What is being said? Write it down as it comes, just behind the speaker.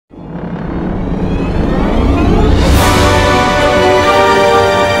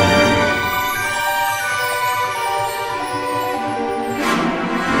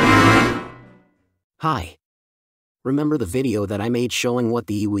Hi. Remember the video that I made showing what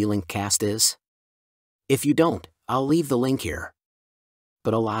the eWeLink cast is? If you don't, I'll leave the link here.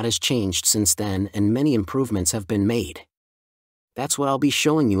 But a lot has changed since then and many improvements have been made. That's what I'll be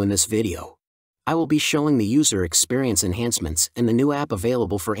showing you in this video. I will be showing the user experience enhancements and the new app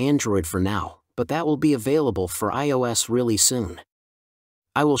available for Android for now, but that will be available for iOS really soon.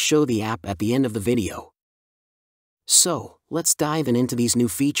 I will show the app at the end of the video. So, let's dive into these new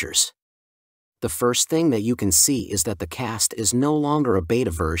features. The first thing that you can see is that the cast is no longer a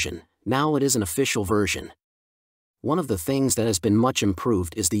beta version, now it is an official version. One of the things that has been much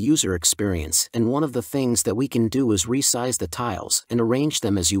improved is the user experience, and one of the things that we can do is resize the tiles and arrange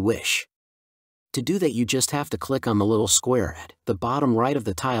them as you wish. To do that, you just have to click on the little square at the bottom right of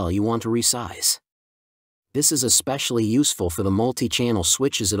the tile you want to resize. This is especially useful for the multi-channel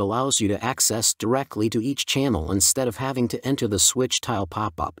switches. It allows you to access directly to each channel instead of having to enter the switch tile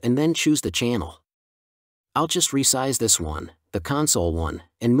pop-up and then choose the channel. I'll just resize this one, the console one,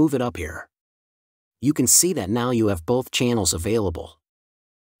 and move it up here. You can see that now you have both channels available.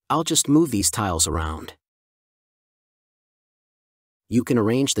 I'll just move these tiles around. You can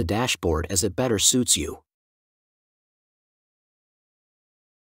arrange the dashboard as it better suits you.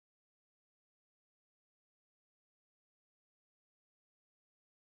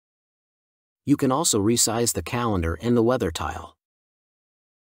 You can also resize the calendar and the weather tile.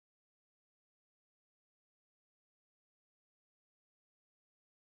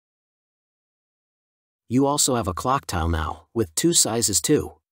 You also have a clock tile now, with two sizes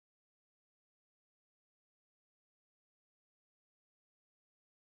too.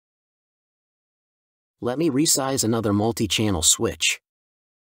 Let me resize another multi-channel switch.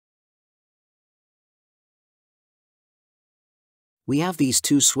 We have these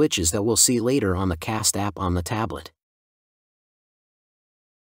two switches that we'll see later on the Cast app on the tablet.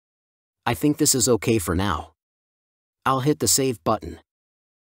 I think this is okay for now. I'll hit the Save button.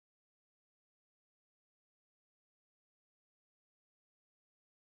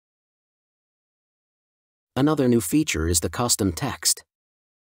 Another new feature is the custom text.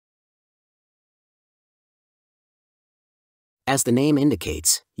 As the name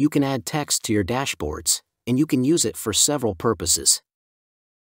indicates, you can add text to your dashboards, and you can use it for several purposes.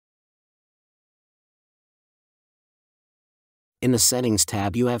 In the Settings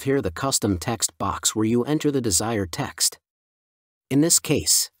tab, you have here the custom text box where you enter the desired text. In this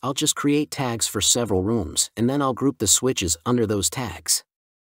case, I'll just create tags for several rooms, and then I'll group the switches under those tags.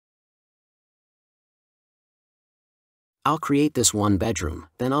 I'll create this one bedroom,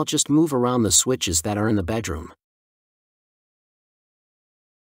 then I'll just move around the switches that are in the bedroom.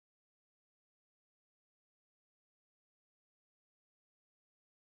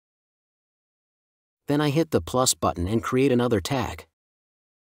 Then I hit the plus button and create another tag.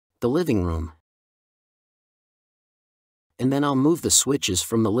 The living room. And then I'll move the switches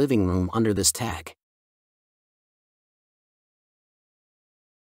from the living room under this tag.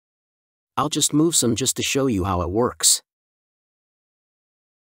 I'll just move some just to show you how it works.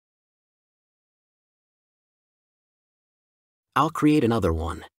 I'll create another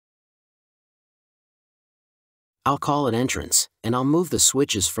one. I'll call it Entrance, and I'll move the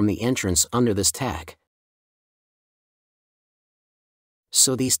switches from the entrance under this tag.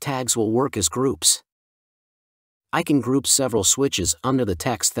 So these tags will work as groups. I can group several switches under the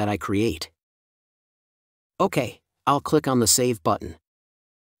text that I create. Okay, I'll click on the Save button.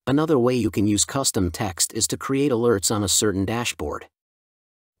 Another way you can use custom text is to create alerts on a certain dashboard.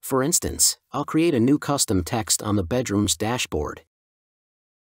 For instance, I'll create a new custom text on the bedroom's dashboard.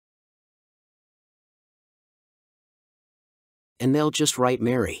 And they'll just write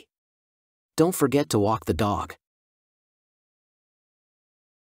Mary. Don't forget to walk the dog.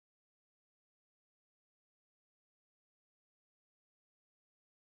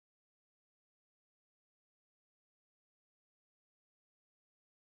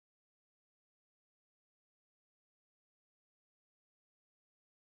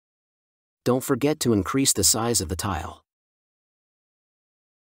 Don't forget to increase the size of the tile.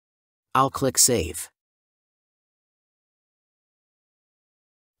 I'll click Save.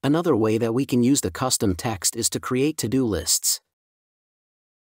 Another way that we can use the custom text is to create to-do lists.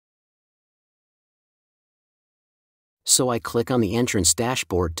 So I click on the entrance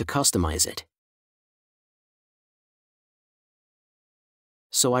dashboard to customize it.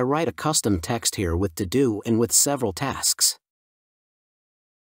 So I write a custom text here with to-do and with several tasks.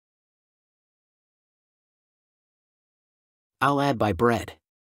 I'll add buy bread.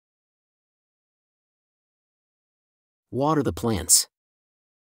 Water the plants.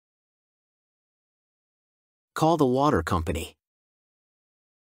 Call the water company.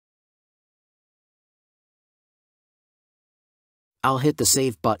 I'll hit the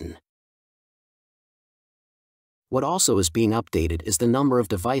Save button. What also is being updated is the number of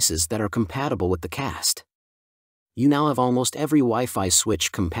devices that are compatible with the Cast. You now have almost every Wi-Fi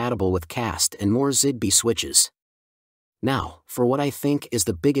switch compatible with Cast and more Zigbee switches. Now, for what I think is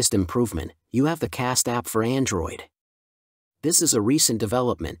the biggest improvement, you have the Cast app for Android. This is a recent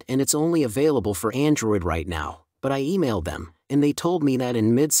development and it's only available for Android right now, but I emailed them, and they told me that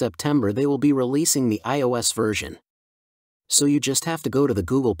in mid-September they will be releasing the iOS version. So you just have to go to the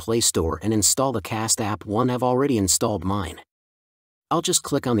Google Play Store and install the Cast app. I've already installed mine. I'll just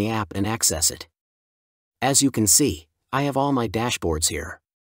click on the app and access it. As you can see, I have all my dashboards here.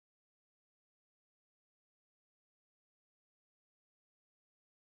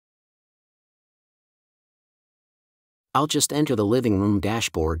 I'll just enter the living room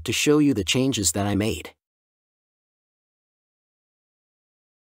dashboard to show you the changes that I made.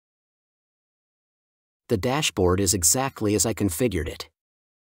 The dashboard is exactly as I configured it.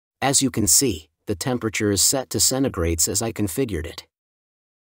 As you can see, the temperature is set to centigrades as I configured it.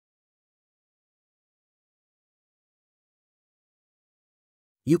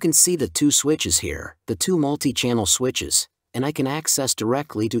 You can see the two switches here, the two multi-channel switches, and I can access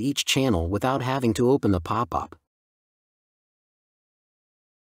directly to each channel without having to open the pop-up.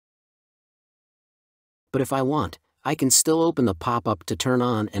 But if I want, I can still open the pop-up to turn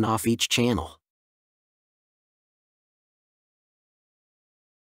on and off each channel.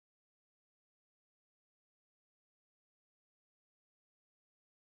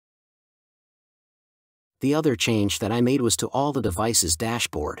 The other change that I made was to all the devices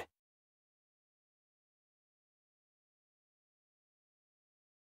dashboard.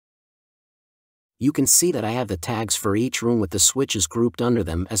 You can see that I have the tags for each room with the switches grouped under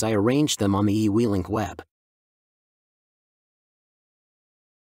them as I arranged them on the eWeLink web.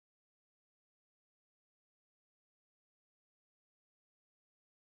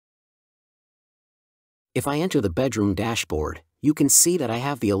 If I enter the bedroom dashboard, you can see that I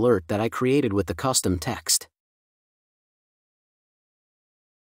have the alert that I created with the custom text.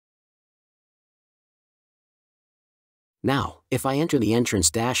 Now, if I enter the entrance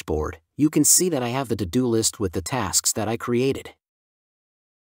dashboard, you can see that I have the to-do list with the tasks that I created.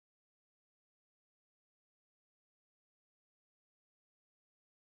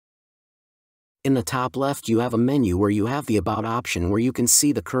 In the top left you have a menu where you have the About option where you can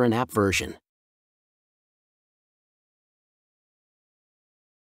see the current app version.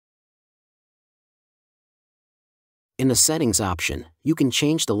 In the Settings option, you can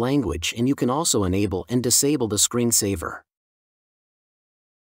change the language and you can also enable and disable the screensaver.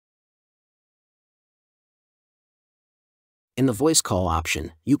 In the Voice Call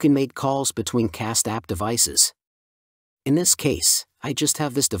option, you can make calls between Cast app devices. In this case, I just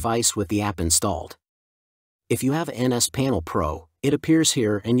have this device with the app installed. If you have NS Panel Pro, it appears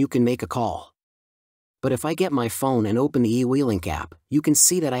here and you can make a call. But if I get my phone and open the eWeLink app, you can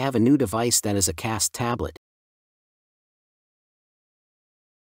see that I have a new device that is a Cast tablet.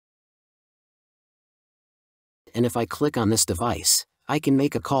 And if I click on this device, I can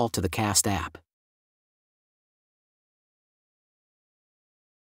make a call to the Cast app.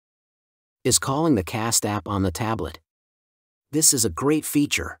 Is calling the Cast app on the tablet. This is a great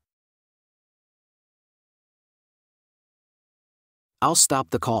feature. I'll stop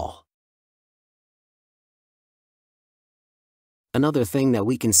the call. Another thing that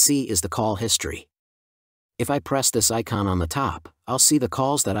we can see is the call history. If I press this icon on the top, I'll see the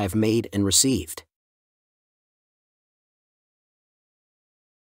calls that I've made and received.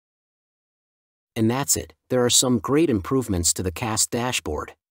 And that's it. There are some great improvements to the Cast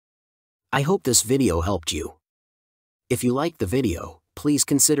dashboard. I hope this video helped you. If you liked the video, please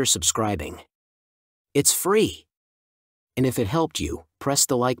consider subscribing. It's free. And if it helped you, press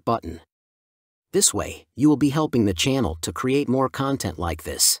the like button. This way, you will be helping the channel to create more content like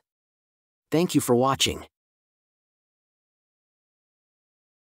this. Thank you for watching.